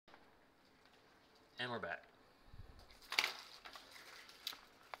And we're back.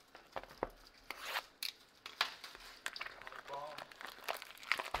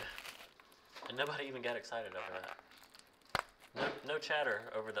 And nobody even got excited over that. No chatter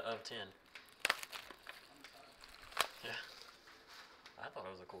over the of 10. Yeah. I thought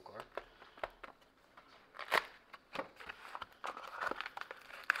it was a cool card.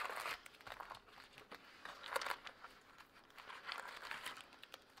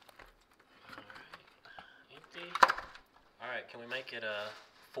 Alright. Empty. Alright, can we make it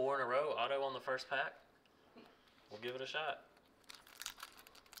 4 in a row auto on the first pack? We'll give it a shot.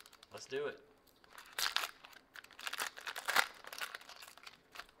 Let's do it.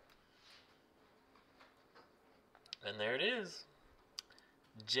 And there it is.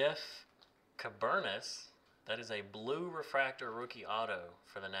 Jeff Cabernet. That is a blue refractor rookie auto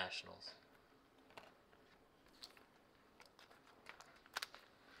for the Nationals.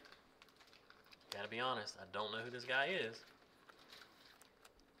 Gotta be honest, I don't know who this guy is.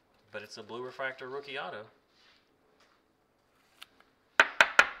 But it's a blue refractor rookie auto.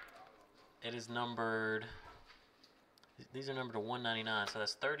 It is numbered, these are numbered to 199, so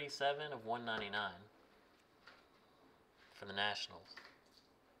that's 37 of 199 for the Nationals.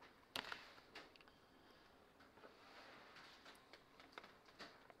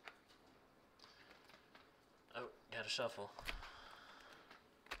 Oh, gotta shuffle.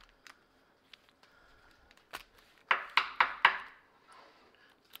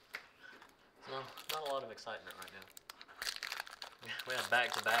 No, not a lot of excitement right now. We have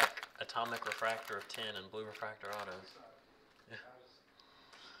back-to-back atomic refractor of 10 and blue refractor autos. Yeah.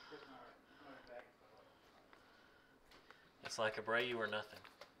 It's like Abreu or nothing.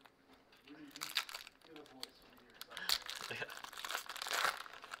 Yeah.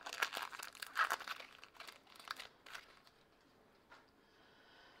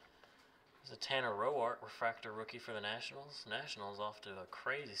 There's a Tanner Roark refractor rookie for the Nationals. Nationals off to a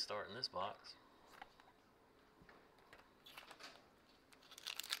crazy start in this box.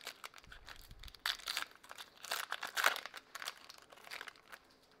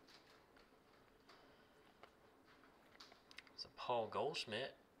 Paul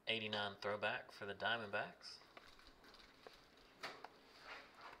Goldschmidt, 89 throwback for the Diamondbacks.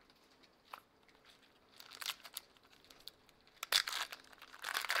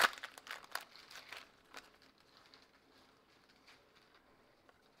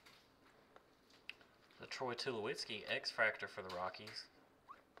 The Troy Tulowitzki X-Fractor for the Rockies.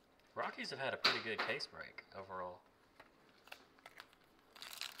 Rockies have had a pretty good case break overall.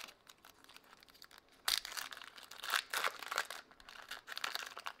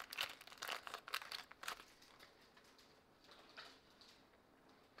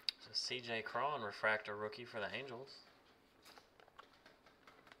 C.J. Cron refractor rookie for the Angels.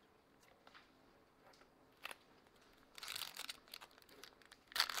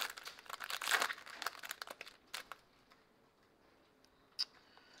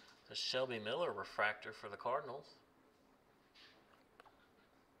 The Shelby Miller refractor for the Cardinals.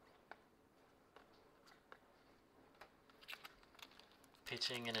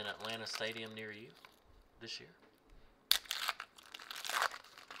 Pitching in an Atlanta stadium near you this year.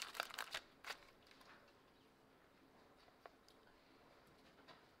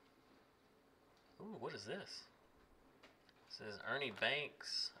 Ooh, what is this? It says Ernie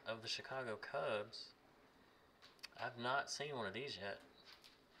Banks of the Chicago Cubs. I've not seen one of these yet.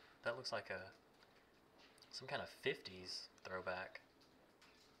 That looks like some kind of 50s throwback.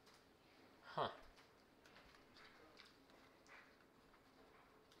 Huh.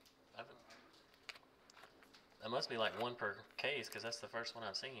 That must be like one per case because that's the first one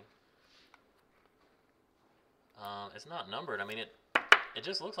I've seen. It's not numbered. I mean, it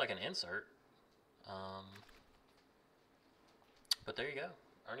just looks like an insert. But there you go.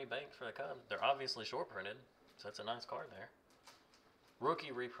 Ernie Banks for the Cubs. They're obviously short printed, so that's a nice card there.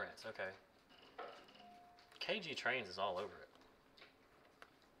 Rookie reprints. Okay. KG Trains is all over it.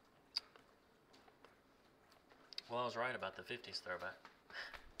 Well, I was right about the 50s throwback.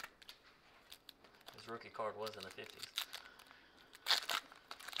 His rookie card was in the 50s.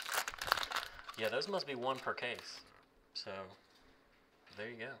 Yeah, those must be one per case. So, there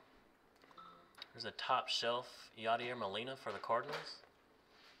you go. There's a top shelf Yadier Molina for the Cardinals.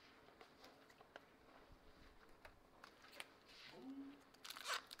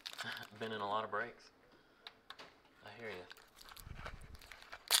 Been in a lot of breaks. I hear you.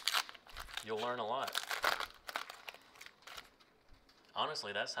 You'll learn a lot.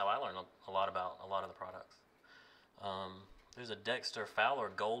 Honestly, that's how I learn a lot about a lot of the products. There's a Dexter Fowler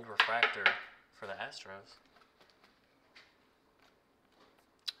gold refractor for the Astros.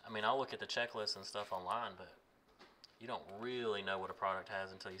 I mean, I'll look at the checklist and stuff online, but you don't really know what a product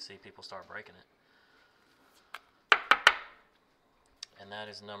has until you see people start breaking it. And that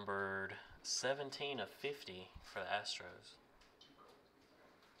is numbered 17 of 50 for the Astros.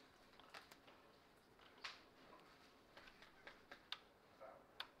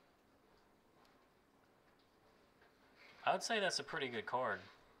 I would say that's a pretty good card.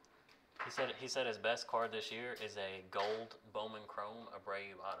 He said his best card this year is a gold Bowman Chrome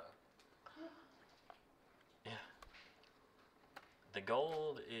Abreu Auto. Yeah. The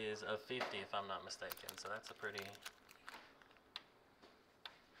gold is a 50 if I'm not mistaken, so that's a pretty...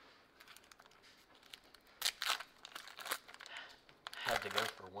 Had to go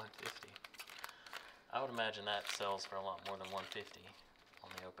for 150. I would imagine that sells for a lot more than 150 on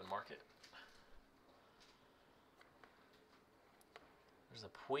the open market. There's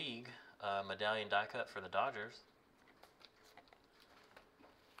a Puig medallion die cut for the Dodgers.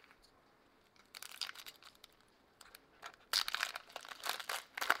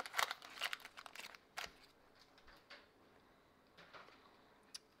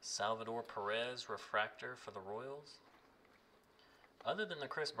 Salvador Perez refractor for the Royals. Other than the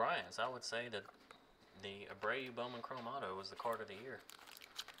Chris Bryants, I would say that the Abreu Bowman Chrome Auto was the card of the year.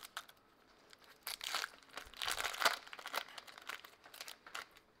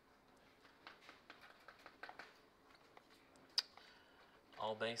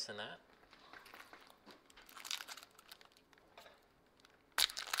 All base in that.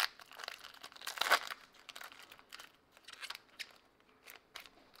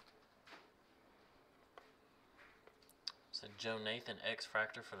 It's a Joe Nathan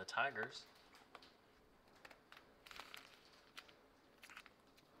X-Fractor for the Tigers.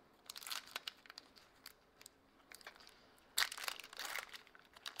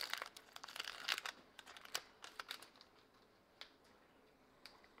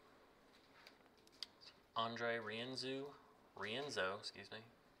 Andre Rienzo, excuse me,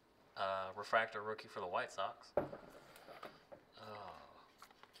 refractor rookie for the White Sox. Oh.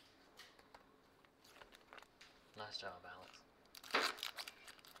 Nice job, Alex.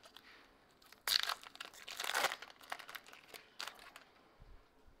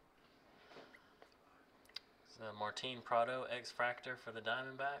 It's a Martin Prado X-Fractor for the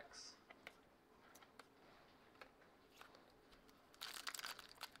Diamondbacks.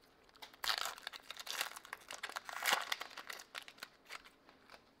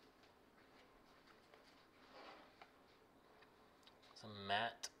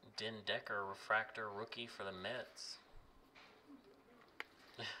 Matt Dendecker refractor rookie for the Mets.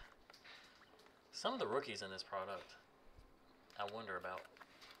 Some of the rookies in this product, I wonder about.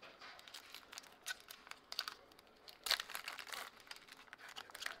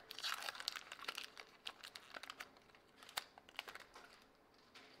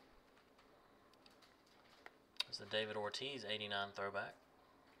 There's the David Ortiz 89 throwback.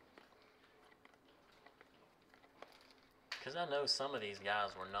 Because I know some of these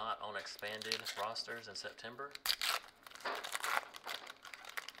guys were not on expanded rosters in September.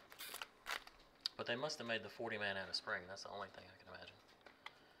 But they must have made the 40-man out of spring. That's the only thing I can imagine.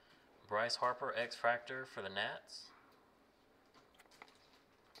 Bryce Harper X-Fractor for the Nats.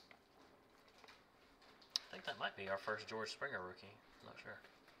 I think that might be our first George Springer rookie. I'm not sure.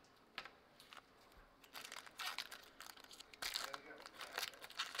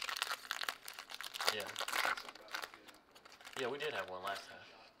 Yeah. Yeah, we did have one last time.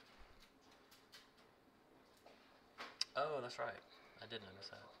 Oh, that's right. I did notice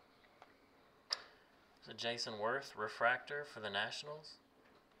that. It's a Jason Worth refractor for the Nationals.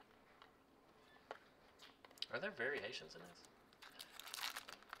 Are there variations in this?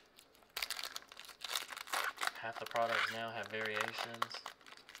 Half the products now have variations.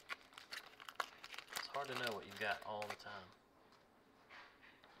 It's hard to know what you've got all the time.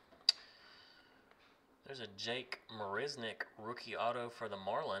 There's a Jake Marisnick rookie auto for the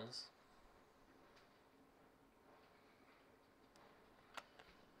Marlins.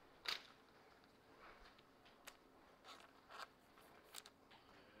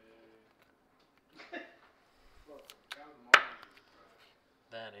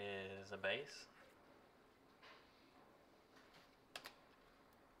 That is a base.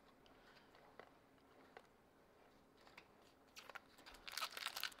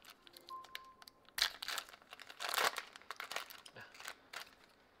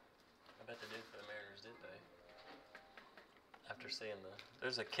 I bet they did for the Mariners, did they? After seeing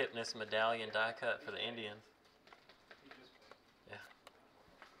there's a Kipnis medallion die cut for the Indians. Yeah.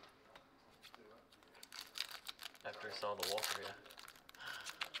 After he saw the Walker, yeah.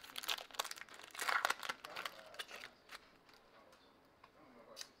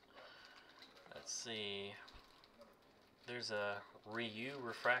 see. There's a Ryu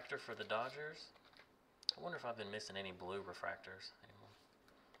refractor for the Dodgers. I wonder if I've been missing any blue refractors.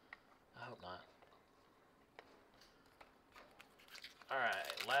 I hope not.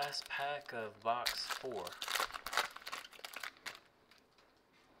 Alright, last pack of box 4.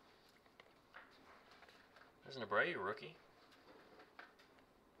 There's an Abreu rookie.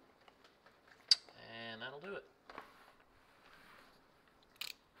 And that'll do it.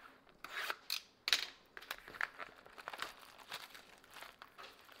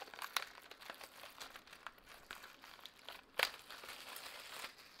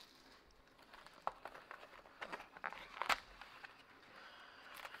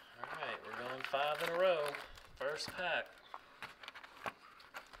 Alright, we're going 5 in a row. First pack.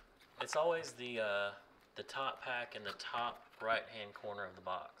 It's always the top pack in the top right-hand corner of the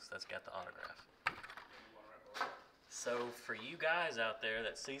box that's got the autograph. So for you guys out there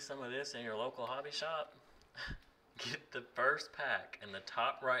that see some of this in your local hobby shop, get the first pack in the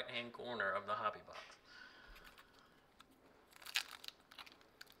top right-hand corner of the hobby box.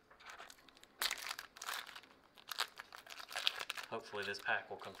 Hopefully this pack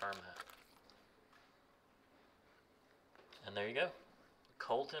will confirm that. And there you go.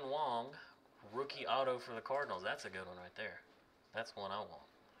 Colton Wong, rookie auto for the Cardinals. That's a good one right there. That's one I want.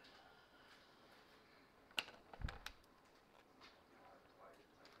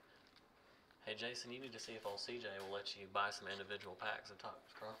 Hey Jason, you need to see if old CJ will let you buy some individual packs of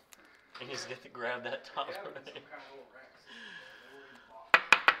Topps Chrome. And you just get to grab that top right.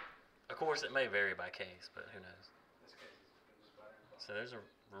 Of course, it may vary by case, but who knows. So there's a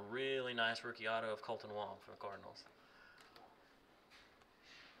really nice rookie auto of Colton Wong for the Cardinals.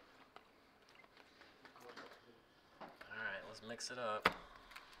 Alright, let's mix it up.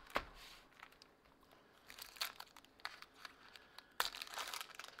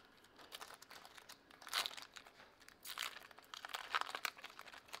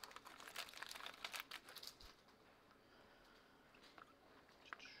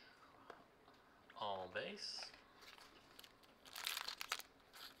 All base.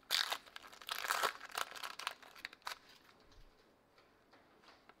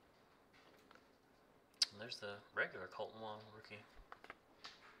 And there's the regular Colton Wong rookie.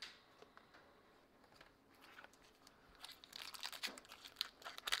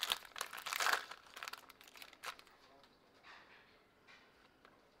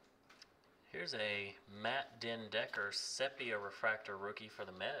 Here's a Matt Den Decker Sepia Refractor rookie for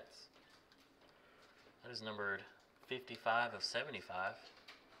the Mets. That is numbered 55 of 75.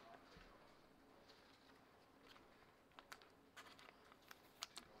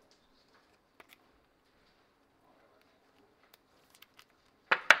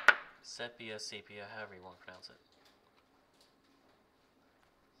 Sepia, sepia, however you want to pronounce it.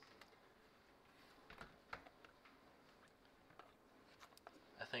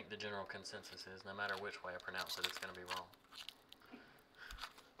 I think the general consensus is no matter which way I pronounce it, it's going to be wrong.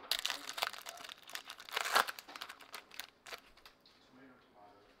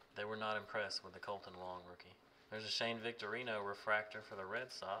 They were not impressed with the Colton Wong rookie. There's a Shane Victorino refractor for the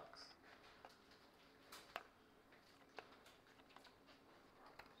Red Sox.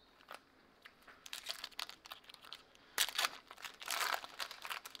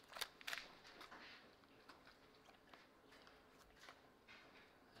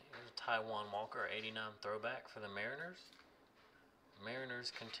 There's a Taiwan Walker 89 throwback for the Mariners.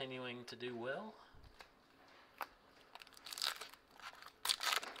 Mariners continuing to do well.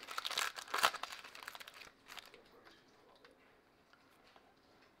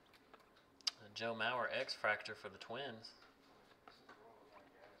 Joe Mauer X-Fractor for the Twins.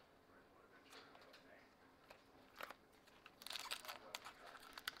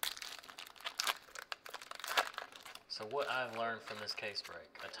 So what I've learned from this case break,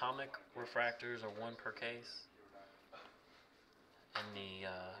 atomic refractors are 1 per case, and the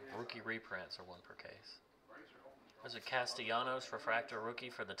rookie reprints are 1 per case. There's a Castellanos refractor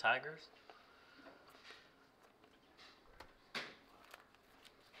rookie for the Tigers.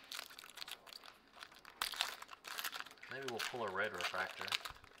 Maybe we'll pull a red refractor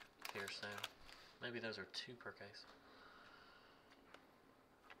here soon. Maybe those are 2 per case.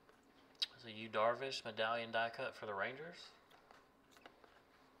 There's a Yu Darvish medallion die cut for the Rangers.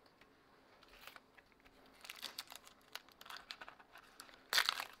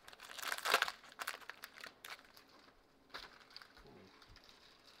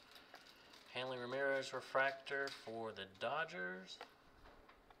 Hanley Ramirez refractor for the Dodgers.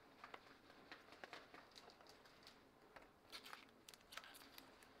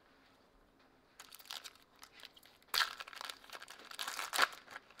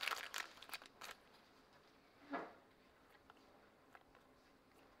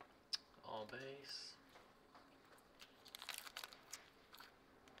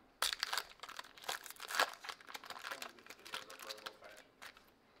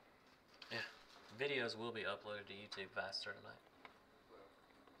 videos will be uploaded to YouTube faster tonight.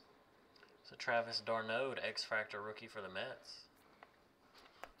 So Travis d'Arnaud, X Factor rookie for the Mets.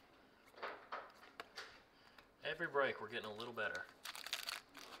 Every break we're getting a little better.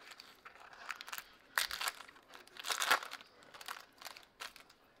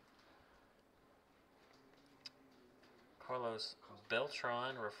 Carlos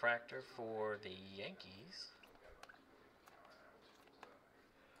Beltran refractor for the Yankees.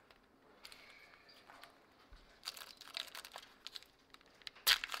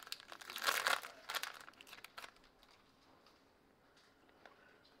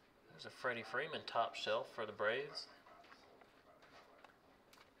 There's a Freddie Freeman top shelf for the Braves.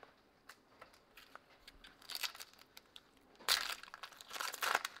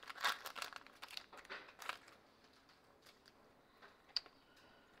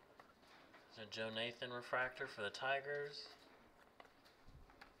 There's a Joe Nathan refractor for the Tigers.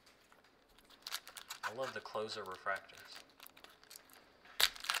 I love the closer refractors.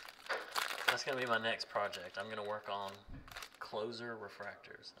 That's going to be my next project. I'm going to work on closer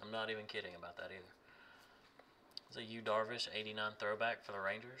refractors. I'm not even kidding about that either. There's a Yu Darvish 89 throwback for the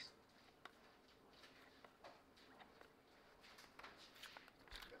Rangers.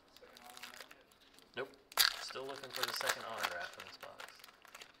 Nope. Still looking for the second autograph in this box.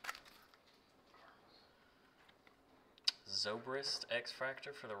 Zobrist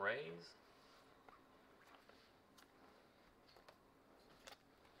X-Fractor for the Rays.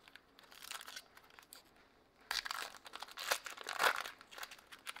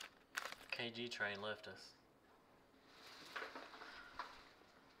 KG train left us.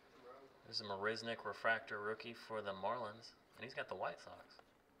 There's a Marisnik refractor rookie for the Marlins, and he's got the White Sox.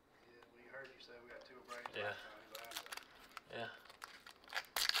 Yeah, we heard you say we got 2 Braves. Yeah. Yeah.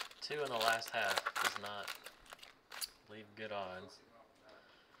 2 in the last half does not leave good odds.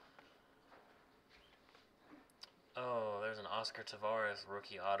 Oh, there's an Oscar Taveras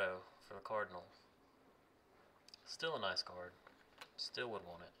rookie auto for the Cardinals. Still a nice card. Still would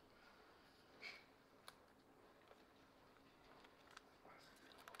want it.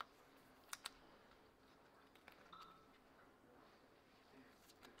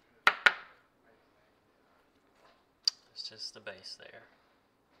 It's just the base there.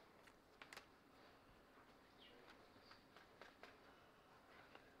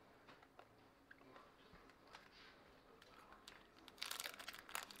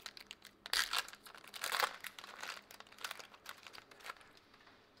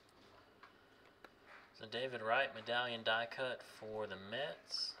 So David Wright medallion die cut for the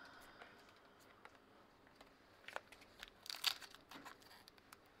Mets.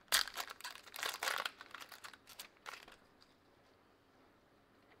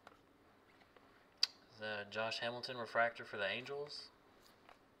 The Josh Hamilton refractor for the Angels.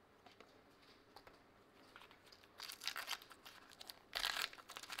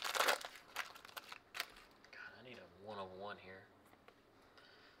 God, I need a 101 here.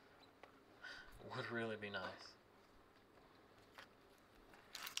 Would really be nice.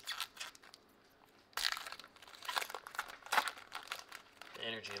 The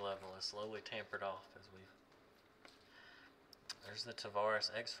energy level is slowly tampered off as we. There's the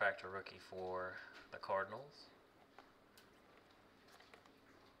Taveras X-Factor rookie for the Cardinals.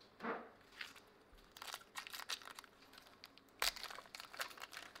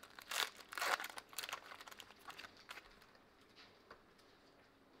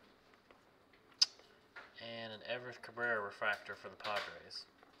 And an Everett Cabrera refractor for the Padres.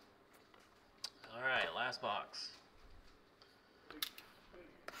 Alright, last box.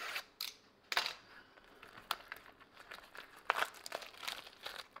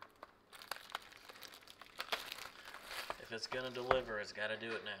 If it's gonna deliver, it's gotta do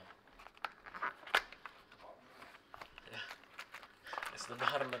it now. Yeah. It's the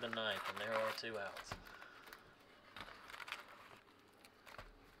bottom of the ninth, and there are 2 outs.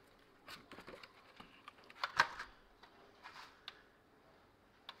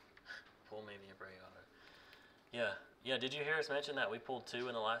 Pull me the Abreu auto. Yeah. Did you hear us mention that we pulled 2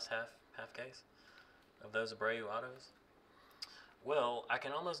 in the last half case of those Abreu autos? Well, I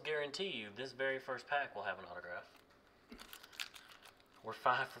can almost guarantee you this very first pack will have an autograph. We're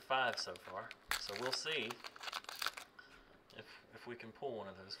 5 for 5 so far, so we'll see if we can pull one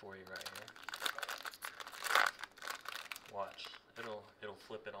of those for you right here. Watch, it'll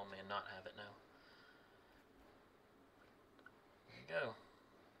flip it on me and not have it now. There you go.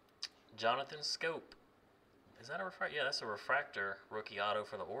 Jonathan Scope. Is that a refractor? Yeah, that's a refractor rookie auto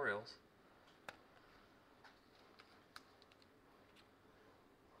for the Orioles.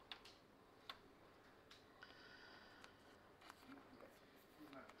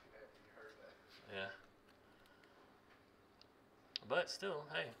 but still,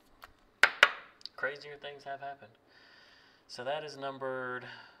 hey, crazier things have happened. So that is numbered.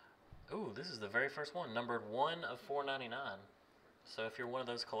 Ooh, this is the very first one, numbered 1 of 499. So if you're one of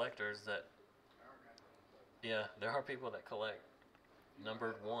those collectors that, yeah, there are people that collect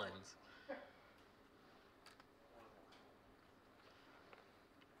numbered ones.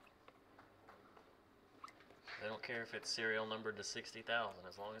 They don't care if it's serial numbered to 60,000,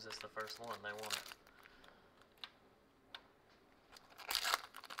 as long as it's the first one, they want it.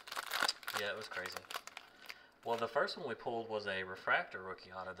 Yeah, it was crazy. Well, the first one we pulled was a refractor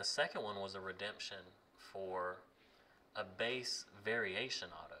rookie auto. The second one was a redemption for a base variation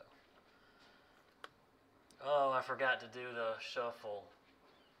auto. Oh, I forgot to do the shuffle.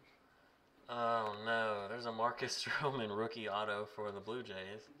 Oh no, there's a Marcus Stroman rookie auto for the Blue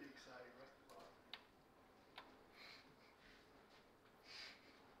Jays.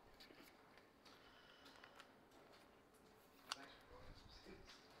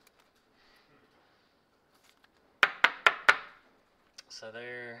 So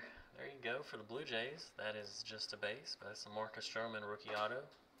there you go for the Blue Jays. That is just a base, but it's a Marcus Stroman rookie auto.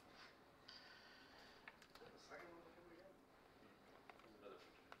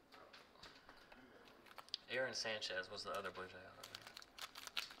 Aaron Sanchez was the other Blue Jay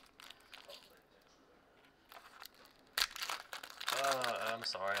auto. I'm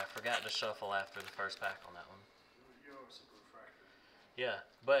sorry, I forgot to shuffle after the first pack on that one. Yeah,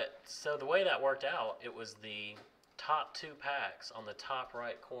 but so the way that worked out, it was the top 2 packs on the top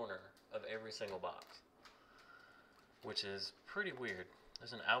right corner of every single box, which is pretty weird.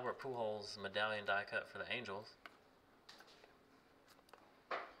 There's an Albert Pujols medallion die cut for the Angels.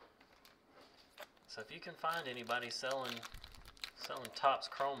 So if you can find anybody selling Topps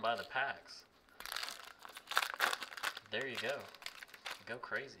Chrome by the packs, there you go. Go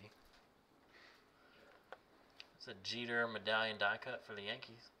crazy. It's a Jeter medallion die cut for the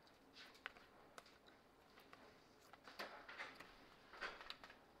Yankees.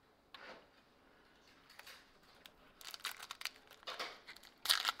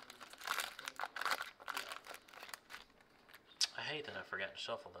 I hate that I forgot to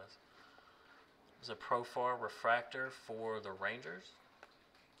shuffle this. There's a Profar refractor for the Rangers.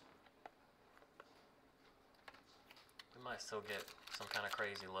 We might still get some kind of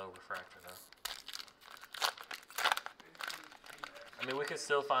crazy low refractor though. I mean, we could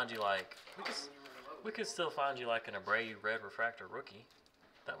still find you like we could still find you like an Abreu red refractor rookie.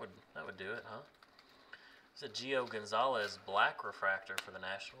 That would do it, huh? There's a Gio Gonzalez black refractor for the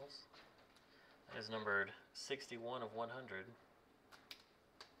Nationals. That is numbered 61 of 100.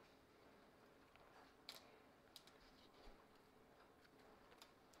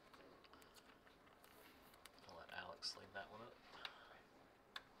 I'll let Alex leave that one up.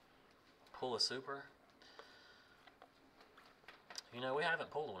 Pull a super. You know, we haven't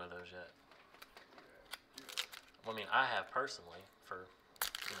pulled one of those yet. Well, I mean, I have personally for,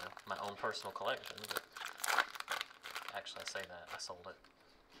 you know, my own personal collection, but actually I say that, I sold it.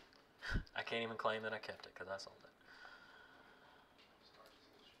 I can't even claim that I kept it because I sold it.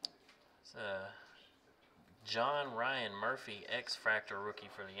 It's a John Ryan Murphy X-Fractor rookie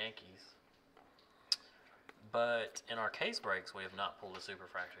for the Yankees. But in our case breaks, we have not pulled a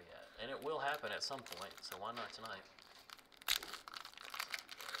Superfractor yet. And it will happen at some point, so why not tonight?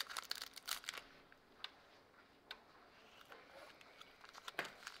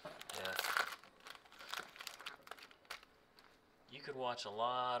 Yeah. You could watch a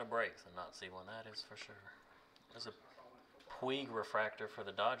lot of breaks and not see one, that is for sure. There's a Puig refractor for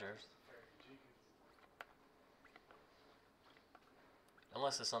the Dodgers.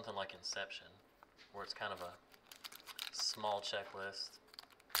 Unless it's something like Inception, where it's kind of a small checklist,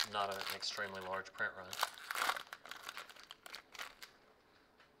 not an extremely large print run.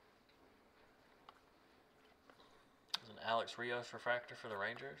 There's an Alex Rios refractor for the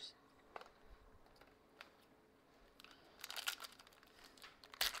Rangers.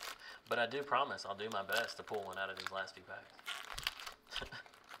 But I do promise I'll do my best to pull one out of these last few packs.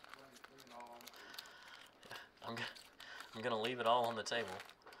 I'm gonna leave it all on the table,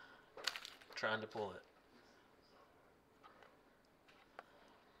 trying to pull it.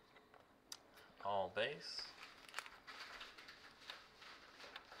 All base.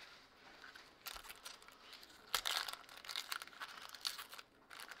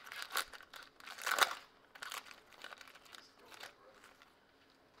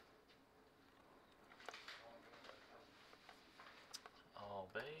 All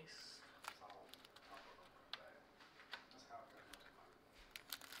base.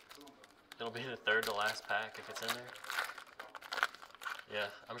 It'll be the third to last pack if it's in there. Yeah,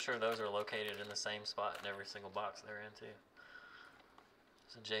 I'm sure those are located in the same spot in every single box they're in too.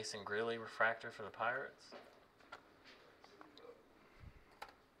 It's a Jason Greeley refractor for the Pirates.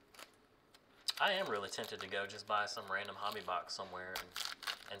 I am really tempted to go just buy some random hobby box somewhere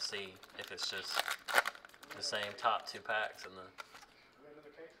and see if it's just the same top 2 packs in the...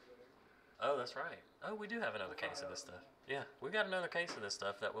 Oh, that's right. Oh, we do have another case of this stuff. Yeah, we got another case of this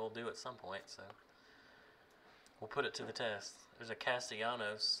stuff that we'll do at some point, so we'll put it to the test. There's a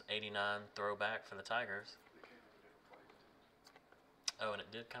Castellanos 89 throwback for the Tigers. Oh, and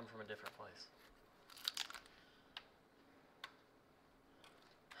it did come from a different place.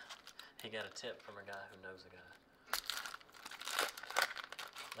 He got a tip from a guy who knows a guy.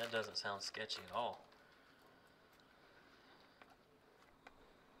 That doesn't sound sketchy at all.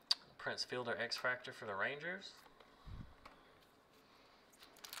 Prince Fielder X-Fractor for the Rangers.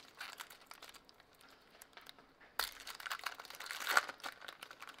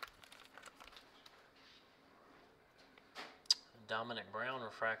 Dominic Brown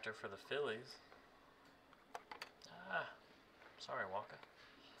refractor for the Phillies. Ah, sorry, Walker.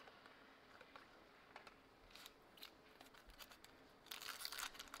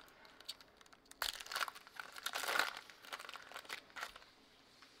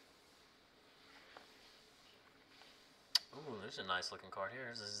 Ooh, there's a nice looking card here.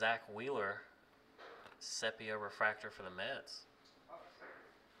 There's a Zach Wheeler Sepia refractor for the Mets.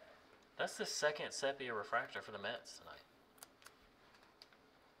 That's the second Sepia refractor for the Mets tonight.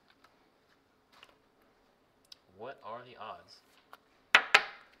 What are the odds?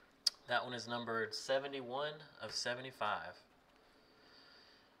 That one is numbered 71 of 75.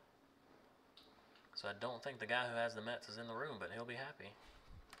 So I don't think the guy who has the Mets is in the room, but he'll be happy.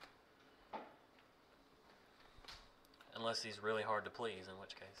 Unless he's really hard to please, in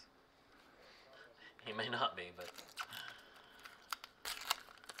which case he may not be, but...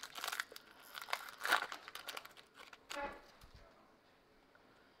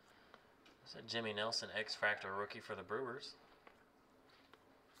 There's a Jimmy Nelson X-Fractor rookie for the Brewers.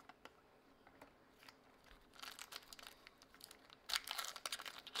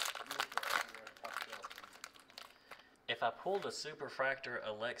 If I pulled a Superfractor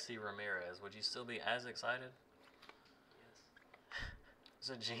Alexi Ramirez, would you still be as excited?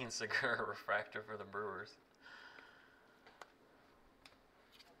 Yes. There's a Gene Segura refractor for the Brewers.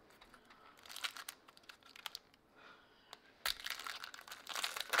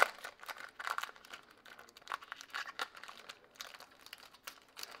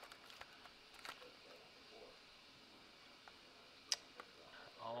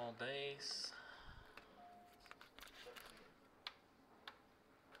 All base.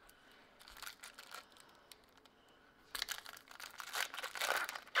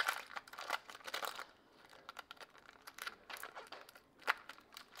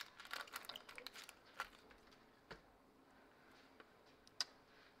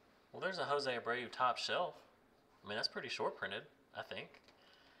 Well, there's a Jose Abreu top shelf. I mean, that's pretty short printed, I think.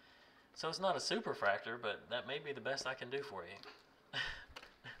 So it's not a Superfractor, but that may be the best I can do for you.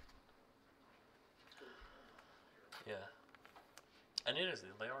 Yeah. And it is,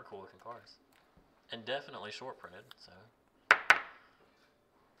 they are cool looking cards. And definitely short printed, so.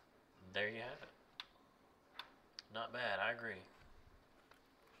 There you have it. Not bad, I agree.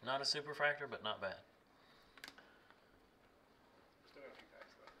 Not a Superfractor, but not bad. Still got a few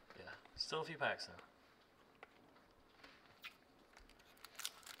packs though. Yeah, still a few packs though.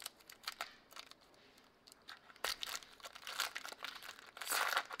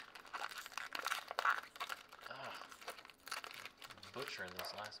 Butchering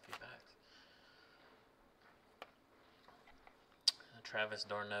these last few packs. Travis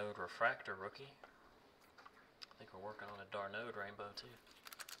d'Arnaud refractor rookie. I think we're working on a d'Arnaud rainbow too.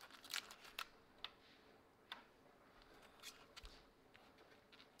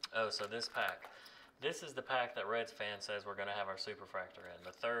 Oh, so this pack. This is the pack that Reds fan says we're going to have our Superfractor in.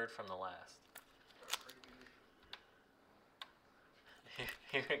 The third from the last.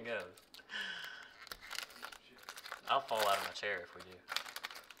 Here it goes. I'll fall out of my chair if we do.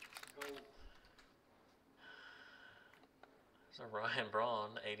 There's a Ryan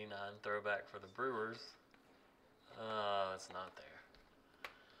Braun 89 throwback for the Brewers. Oh, it's not there.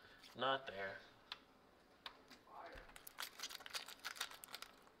 Not there.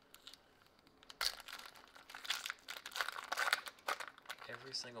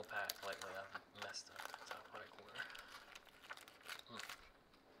 Every single pack lately I've messed up the top right corner.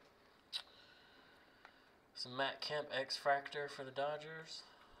 Some Matt Kemp X-Fractor for the Dodgers.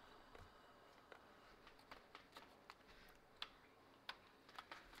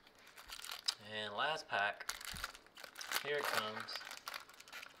 And last pack. Here it comes.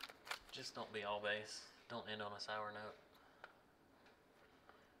 Just don't be all base. Don't end on a sour note.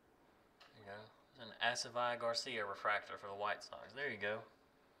 you go. There's an Acevi Garcia refractor for the White Sox. There you go.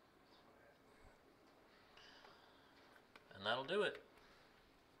 And that'll do it.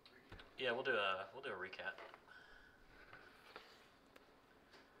 Yeah, we'll do a recap.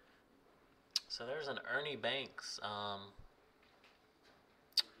 So there's an Ernie Banks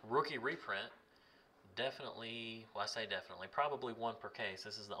rookie reprint. Definitely, well, I say definitely, probably one per case.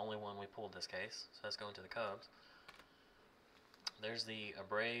 This is the only one we pulled this case, so that's going to the Cubs. There's the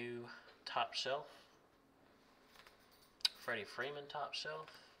Abreu top shelf, Freddie Freeman top shelf,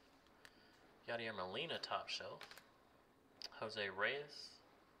 Yadier Molina top shelf, Jose Reyes,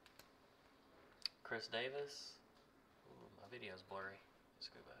 Chris Davis. Ooh, my video's blurry. Let's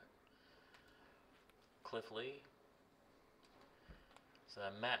go back. Cliff Lee. It's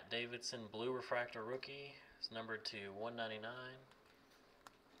a Matt Davidson blue refractor rookie. It's numbered to 199.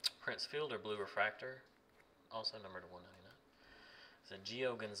 Prince Fielder blue refractor, also numbered to 199. It's a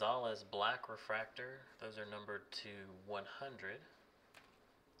Gio Gonzalez black refractor. Those are numbered to 100.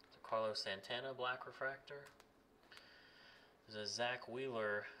 It's a Carlos Santana black refractor. There's a Zach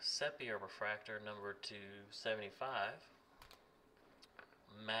Wheeler sepia refractor numbered to 75.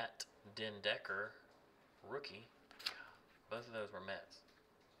 Matt Dendecker rookie. Both of those were Mets.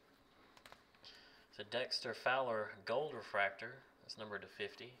 It's a Dexter Fowler gold refractor. That's numbered to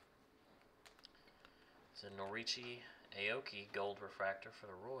 50. It's a Norichi Aoki gold refractor for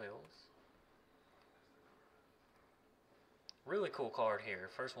the Royals. Really cool card here.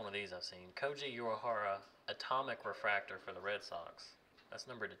 First one of these I've seen. Koji Uehara atomic refractor for the Red Sox. That's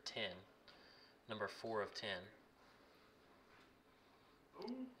numbered to 10. Number 4 of 10.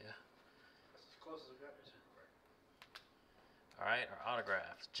 Ooh. Yeah. That's as close as we got to. Alright, our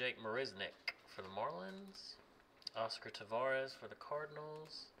autographs. Jake Marisnick for the Marlins. Oscar Tavares for the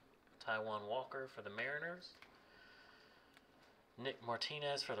Cardinals. Taijuan Walker for the Mariners. Nick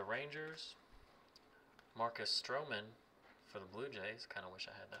Martinez for the Rangers. Marcus Stroman for the Blue Jays. Kind of wish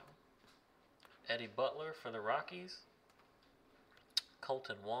I had that one. Eddie Butler for the Rockies.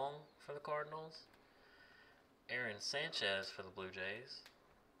 Colton Wong for the Cardinals. Aaron Sanchez for the Blue Jays.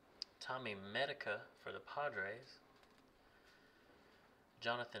 Tommy Medica for the Padres.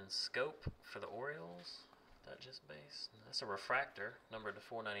 Jonathan Scope for the Orioles. That just base. That's a refractor, numbered to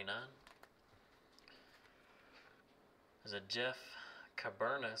 499. There's a Jeff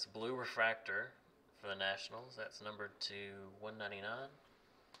Cabernas blue refractor for the Nationals. That's numbered to 199.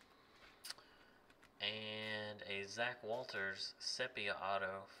 And a Zach Walters sepia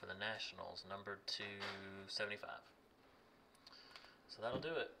auto for the Nationals, numbered to 75. So that'll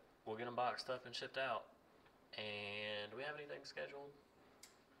do it. We'll get them boxed up and shipped out. And do we have anything scheduled?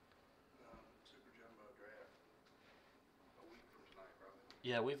 Super Jumbo draft. A week from tonight, probably.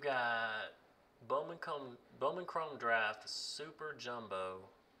 Yeah, we've got Bowman Chrome Draft Super Jumbo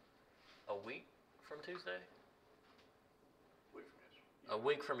a week from Tuesday? Week from yesterday. A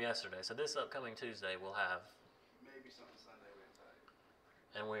week from yesterday. So this upcoming Tuesday we'll have, Maybe something Sunday, we can tell you.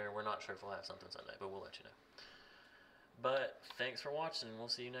 and we're not sure if we'll have something Sunday, but we'll let you know. But thanks for watching. We'll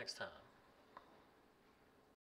see you next time.